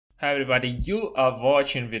Hi everybody, you are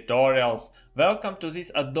watching Vitorials. Welcome to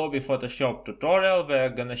this Adobe Photoshop tutorial where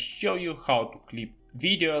I'm gonna show you how to clip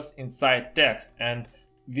videos inside text, and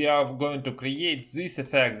we are going to create this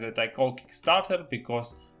effect that I call Kickstarter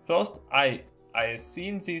because first I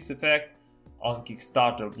seen this effect on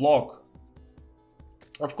Kickstarter blog.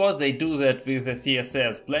 Of course they do that with the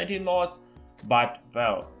CSS blending modes, but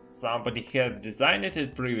well, somebody had designed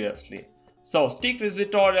it previously. So stick with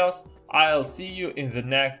Vitorials. I'll see you in the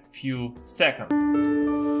next few seconds.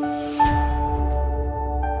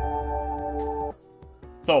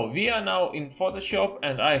 So we are now in Photoshop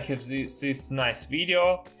and I have this nice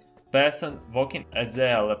video, person working at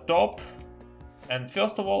their laptop. And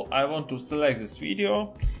first of all, I want to select this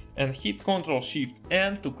video and hit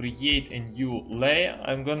Ctrl+Shift+N to create a new layer.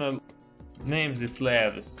 I'm gonna name this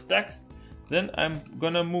layer with text. Then I'm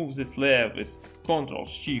gonna move this layer with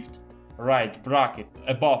Ctrl+Shift right bracket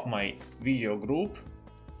above my video group.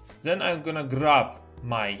 Then I'm gonna grab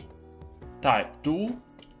my type tool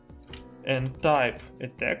and type a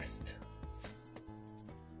text.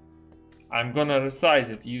 I'm gonna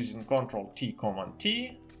resize it using Ctrl+T,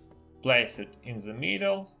 Command+T, place it in the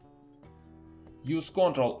middle, use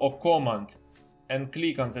Ctrl or Command and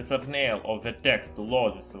click on the thumbnail of the text to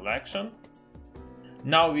load the selection.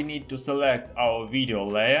 Now we need to select our video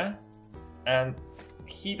layer and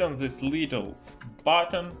hit on this little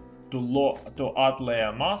button to add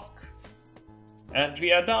layer mask, and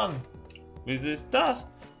we are done with this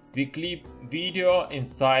task. We clip video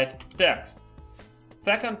inside text.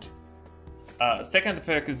 Second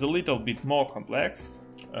effect is a little bit more complex.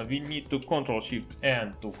 We need to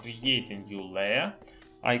Ctrl+Shift+N to create a new layer.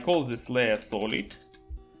 I call this layer solid.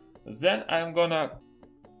 Then I'm gonna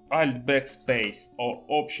Alt backspace or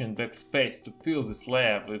Option backspace to fill this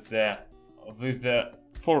layer with the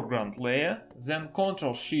foreground layer, then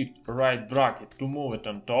Ctrl+Shift right bracket to move it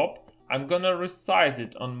on top. I'm gonna resize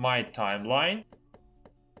it on my timeline.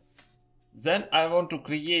 Then I want to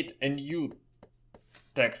create a new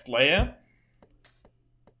text layer,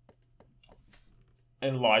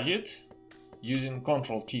 enlarge it using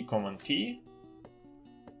Ctrl+T, Command+T,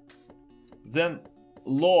 then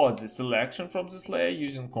load the selection from this layer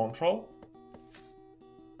using Ctrl.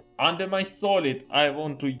 Under my solid, I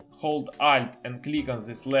want to hold Alt and click on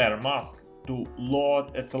this layer mask to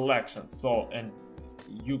load a selection. And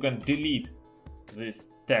you can delete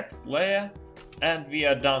this text layer, and we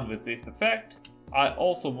are done with this effect. I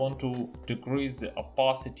also want to decrease the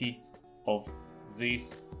opacity of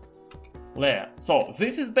this layer. So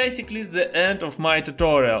this is basically the end of my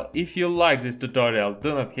tutorial. If you like this tutorial,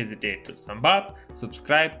 do not hesitate to thumb up,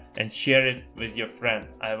 subscribe and share it with your friend.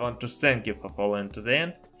 I want to thank you for following to the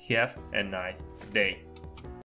end. Have a nice day.